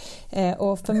dag.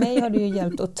 Och för mig har det ju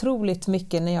hjälpt otroligt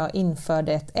mycket när jag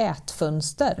införde ett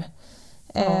ätfönster.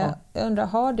 Jag undrar,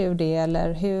 har du det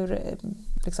eller hur...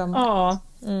 Liksom... Ja,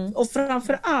 och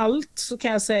framför allt så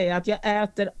kan jag säga att jag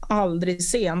äter aldrig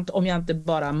sent om jag inte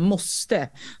bara måste.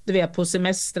 Du vet, på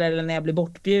semester eller när jag blir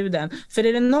bortbjuden. För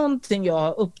är det någonting jag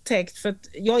har upptäckt, för att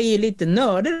jag är ju lite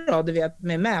nördig då, du vet,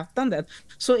 med mätandet,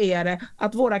 så är det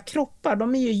att våra kroppar,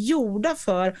 de är ju gjorda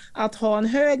för att ha en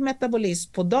hög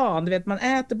metabolism på dagen. Du vet, man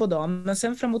äter på dagen, men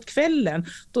sen framåt kvällen,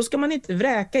 då ska man inte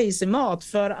vräka i sig mat,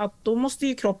 för att då måste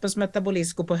ju kroppens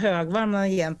metabolism gå på högvarv när man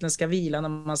egentligen ska vila när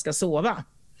man ska sova.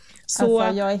 Så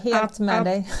alltså, jag är helt med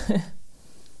dig.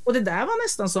 Och det där var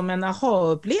nästan som en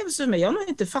aha-upplevelse för mig. Jag har nog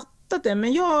inte fattat det,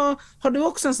 men har du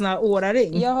också en sån här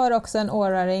åraring? Jag har också en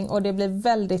åraring, och det blir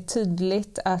väldigt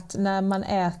tydligt att när man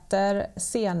äter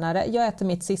senare, jag äter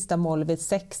mitt sista mål vid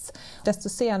 6, desto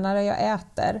senare jag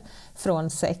äter från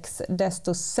 6,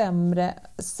 desto sämre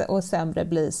och sämre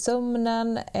blir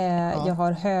sömnen. Jag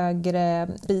har högre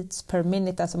beats per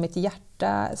minute, alltså mitt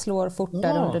hjärta slår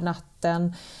fortare under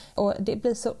natten, och det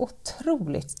blir så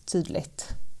otroligt tydligt.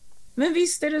 Men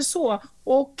visst är det så,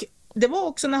 och det var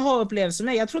också en aha-upplevelse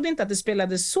med. Jag trodde inte att det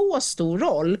spelade så stor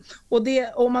roll. Och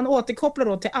om man återkopplar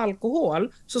då till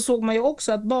alkohol, så såg man ju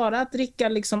också att bara att dricka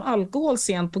liksom alkohol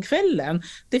sent på kvällen,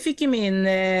 det fick ju min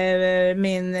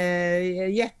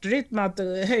hjärtrytm att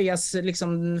höjas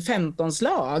liksom 15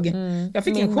 slag. Jag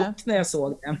fick en chock när jag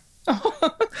såg det.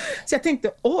 Så jag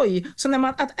tänkte, oj, så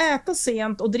att äta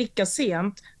sent och dricka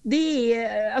sent, det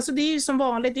är ju som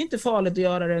vanligt, det är inte farligt att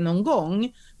göra det någon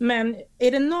gång, men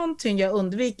är det någonting jag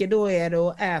undviker, då är det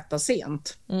att äta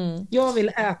sent. Jag vill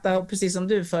äta precis som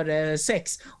du för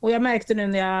 6, och jag märkte nu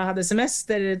när jag hade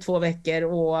semester 2 veckor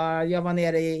och jag var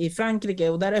nere i Frankrike,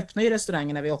 och där öppnade ju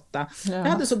restaurangerna vid 8. Jag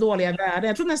hade så dåliga värden,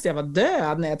 jag trodde nästan jag var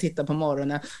död när jag tittade på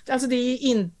morgonen. Alltså det är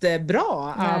inte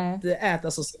bra att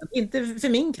äta så sent, inte för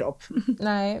min kropp.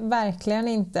 Nej, verkligen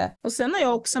inte. Och sen har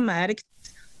jag också märkt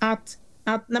att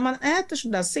när man äter så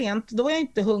där sent, då är jag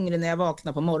inte hungrig när jag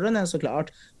vaknar på morgonen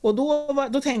såklart. Och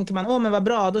då tänker man, men vad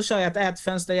bra, då kör jag ett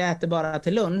ätfönster, jag äter bara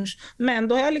till lunch. Men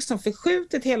då har jag liksom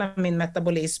förskjutit hela min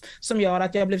metabolism som gör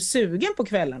att jag blev sugen på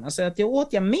kvällarna. Så att jag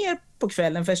åt mer på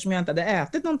kvällen eftersom jag inte hade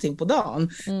ätit någonting på dagen.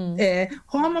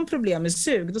 Har man problem med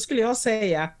sug, då skulle jag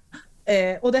säga...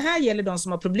 och det här gäller de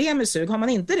som har problem med sug. Har man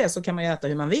inte det så kan man äta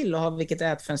hur man vill och ha vilket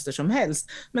ätfönster som helst.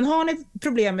 Men har ni ett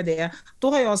problem med det,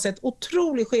 då har jag sett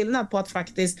otrolig skillnad på att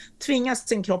faktiskt tvinga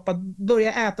sin kropp att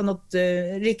börja äta något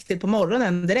riktigt på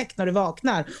morgonen direkt när du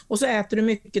vaknar. Och så äter du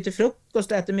mycket till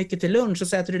frukost, äter mycket till lunch och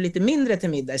så äter du lite mindre till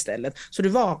middag istället. Så du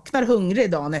vaknar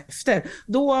hungrig dagen efter.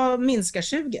 Då minskar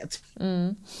suget.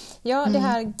 Ja, det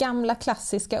här gamla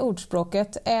klassiska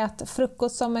ordspråket, ät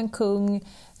frukost som en kung,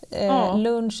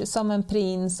 lunch som en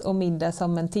prins och middag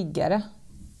som en tiggare.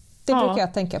 Det brukar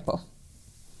jag tänka på.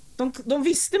 De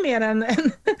visste mer än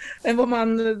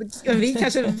vad vi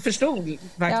kanske förstod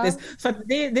faktiskt. För att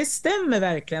det stämmer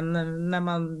verkligen när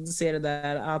man ser det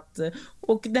där.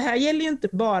 Och det här gäller ju inte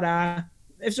bara...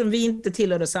 Eftersom vi inte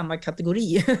tillhör samma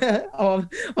kategori av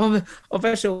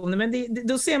personer. Men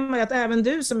då ser man ju att även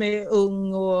du som är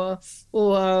ung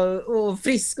och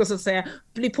frisk och så att säga,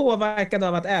 blir påverkad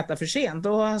av att äta för sent.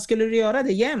 Och skulle du göra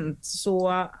det jämt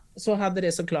så hade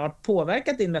det såklart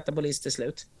påverkat din metabolism till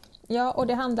slut. Ja, och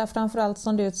det handlar framförallt,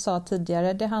 som du sa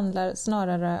tidigare, det handlar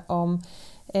snarare om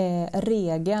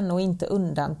regeln och inte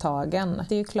undantagen.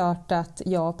 Det är ju klart att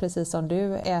jag, precis som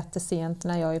du, äter sent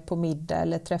när jag är på middag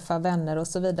eller träffar vänner och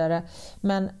så vidare.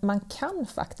 Men man kan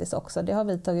faktiskt också, det har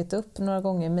vi tagit upp några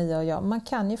gånger, Mia och jag, man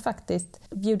kan ju faktiskt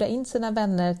bjuda in sina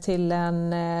vänner till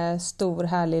en stor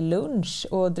härlig lunch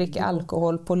och dricka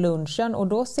alkohol på lunchen. Och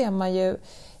då ser man ju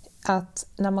att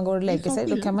när man går och lägger sig,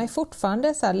 då kan man ju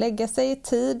fortfarande så här lägga sig i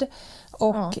tid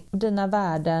och dina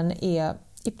värden är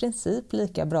i princip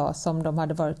lika bra som de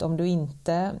hade varit om du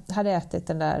inte hade ätit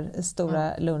den där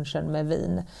stora lunchen med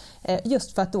vin.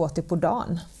 Just för att du åt det på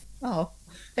dagen. Ja,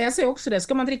 jag säger också det.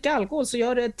 Ska man dricka alkohol så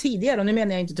gör det tidigare. Och nu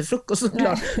menar jag inte till frukost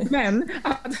såklart. Men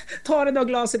att ta det då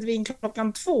glaset vin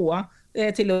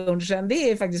 2:00 till lunchen,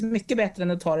 det är faktiskt mycket bättre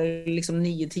än att ta det liksom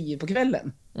 9-10 på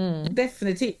kvällen.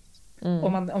 Definitivt.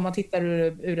 Om man tittar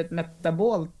ur ett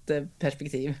metabolt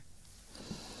perspektiv.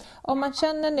 Om man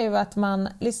känner nu att man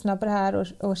lyssnar på det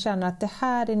här och känner att det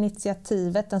här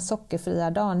initiativet, den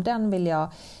sockerfria dagen, den vill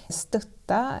jag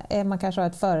stötta. Man kanske har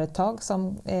ett företag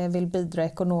som vill bidra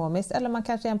ekonomiskt, eller man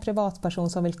kanske är en privatperson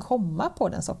som vill komma på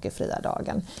den sockerfria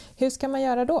dagen. Hur ska man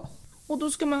göra då? Och då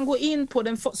ska man gå in på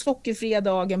den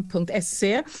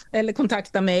sockerfriadagen.se eller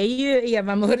kontakta mig,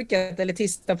 Eva Mörket eller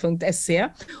tista.se.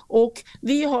 Och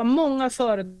vi har många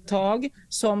företag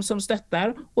som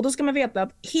stöttar. Och då ska man veta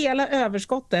att hela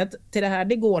överskottet till det här,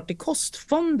 det går till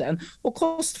Kostfonden. Och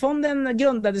Kostfonden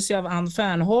grundades ju av Ann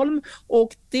Fernholm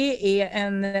och det är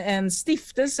en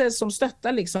stiftelse som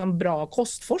stöttar liksom bra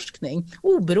kostforskning,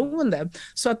 oberoende.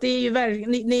 Så att det är ju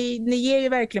ni ger ju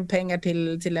verkligen pengar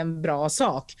till en bra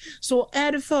sak. Så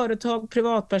är du företag,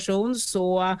 privatperson,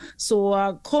 så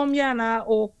kom gärna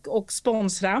och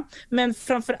sponsra. Men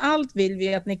framför allt vill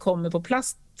vi att ni kommer på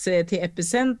plats till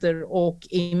Epicenter och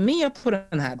är med på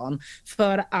den här dagen.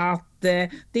 För att det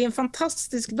är en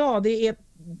fantastisk dag. Det är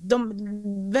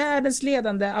världens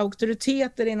ledande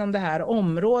auktoriteter inom det här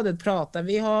området pratar.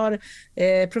 Vi har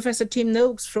professor Tim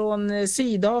Noakes från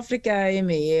Sydafrika är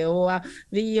med och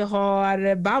vi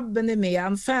har Babben är med,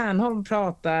 Ann Fernholm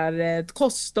pratar,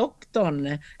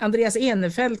 kostdoktorn Andreas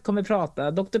Enefelt kommer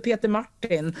prata, Dr. Peter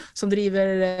Martin som driver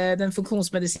den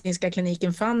funktionsmedicinska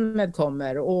kliniken FunMed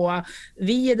kommer och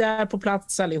vi är där på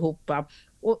plats allihopa.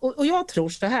 Och jag tror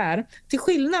så här, till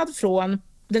skillnad från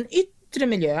den yttre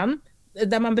miljön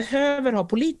där man behöver ha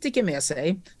politiker med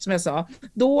sig, som jag sa,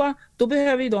 då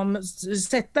behöver ju de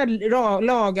sätta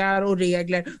lagar och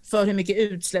regler för hur mycket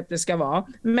utsläpp det ska vara.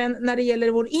 Men när det gäller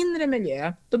vår inre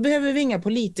miljö, då behöver vi inga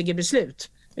politikerbeslut.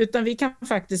 Utan vi kan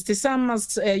faktiskt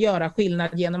tillsammans göra skillnad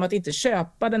genom att inte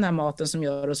köpa den här maten som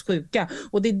gör oss sjuka.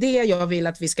 Och det är det jag vill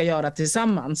att vi ska göra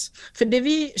tillsammans. För det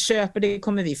vi köper, det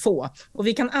kommer vi få. Och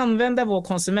vi kan använda vår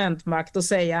konsumentmakt och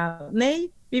säga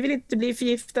nej, vi vill inte bli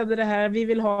förgiftade det här. Vi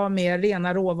vill ha mer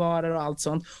rena råvaror och allt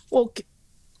sånt. Och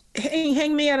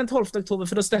häng med den 12 oktober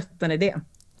för då stöttar ni det.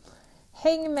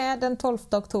 Häng med den 12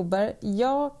 oktober.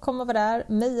 Jag kommer vara där,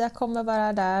 Mia kommer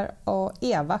vara där och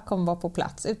Eva kommer vara på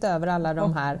plats utöver alla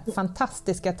de här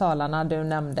fantastiska talarna du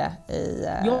nämnde.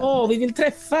 Ja, vi vill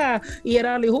träffa er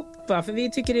allihopa för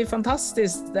vi tycker det är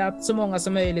fantastiskt att så många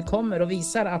som möjligt kommer och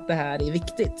visar att det här är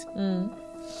viktigt.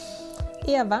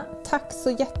 Eva, tack så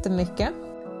jättemycket.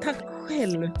 tack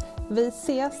själv. Vi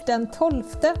ses den 12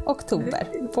 oktober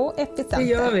på Epicenter. Det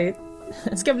gör vi.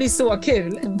 Det ska bli så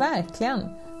kul. Verkligen.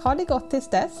 Ha det gott tills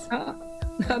dess. Ja,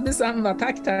 detsamma.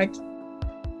 Tack.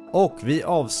 Och vi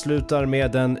avslutar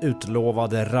med den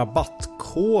utlovade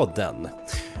rabattkoden.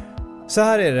 Så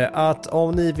här är det att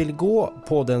om ni vill gå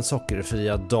på den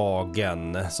sockerfria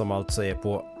dagen, som alltså är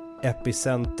på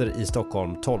Epicenter i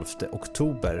Stockholm 12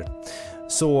 oktober,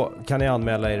 så kan ni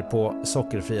anmäla er på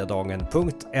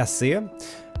sockerfriadagen.se.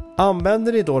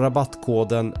 Använder ni då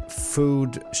rabattkoden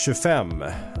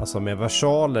FOOD25, alltså med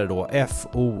versaler då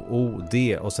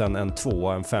FOOD och sen en 2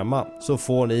 och en 5, så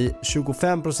får ni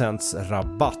 25%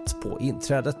 rabatt på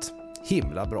inträdet.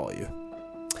 Himla bra ju.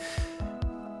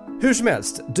 Hur som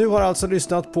helst, du har alltså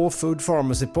lyssnat på Food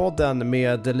Pharmacy-podden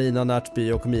med Lina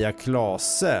Närtby och Mia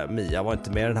Klase. Mia var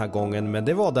inte med den här gången, men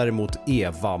det var däremot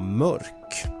Eva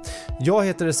Mörk. Jag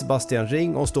heter Sebastian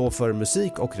Ring och står för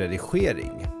musik och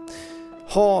redigering.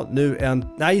 Ha nu en...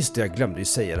 Nej just det, jag glömde ju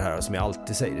säga det här som jag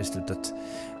alltid säger i slutet.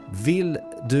 Vill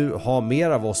du ha mer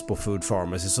av oss på Food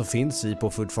Pharmacy så finns vi på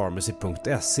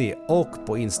foodpharmacy.se och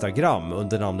på Instagram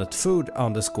under namnet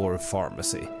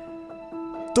food_pharmacy.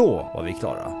 Då var vi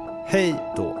klara. Hej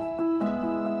då!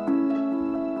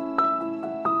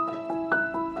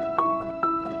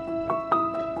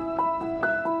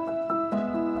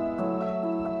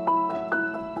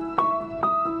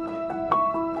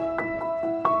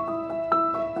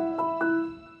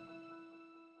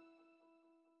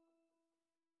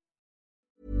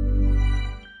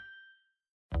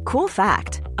 Cool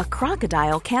fact, a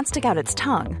crocodile can't stick out its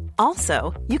tongue.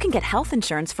 Also, you can get health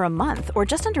insurance for a month or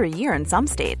just under a year in some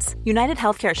states. United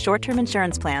Healthcare short-term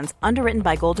insurance plans, underwritten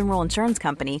by Golden Rule Insurance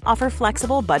Company, offer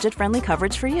flexible, budget-friendly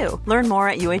coverage for you. Learn more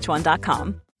at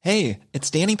uh1.com. Hey,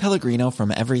 it's Danny Pellegrino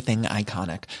from Everything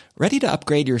Iconic. Ready to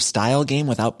upgrade your style game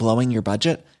without blowing your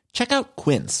budget? Check out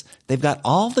Quince. They've got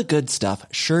all the good stuff,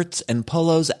 shirts and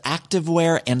polos,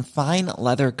 activewear, and fine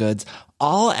leather goods,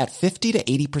 all at 50 to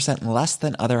 80% less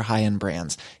than other high-end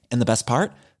brands. And the best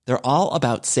part? They're all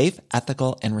about safe,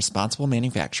 ethical, and responsible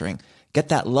manufacturing. Get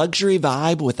that luxury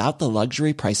vibe without the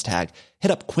luxury price tag.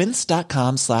 Hit up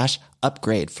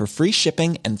quince.com/upgrade for free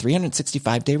shipping and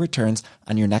 365-day returns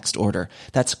on your next order.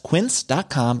 That's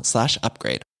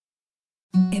quince.com/upgrade.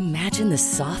 Imagine the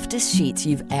softest sheets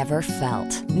you've ever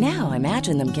felt. Now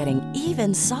imagine them getting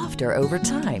even softer over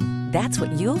time. That's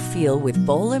what you'll feel with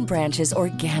Boll & Branch's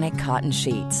organic cotton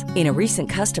sheets. In a recent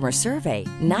customer survey,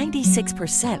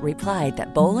 96% replied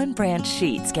that Boll & Branch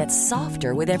sheets get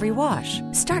softer with every wash.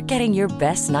 Start getting your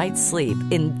best night's sleep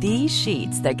in these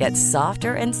sheets that get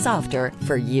softer and softer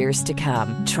for years to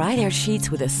come. Try their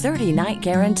sheets with a 30-night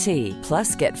guarantee.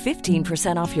 Plus, get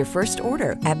 15% off your first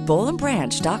order at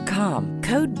bollandbranch.com.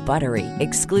 Code BUTTERY.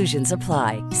 Exclusions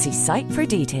apply. See site for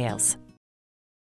details.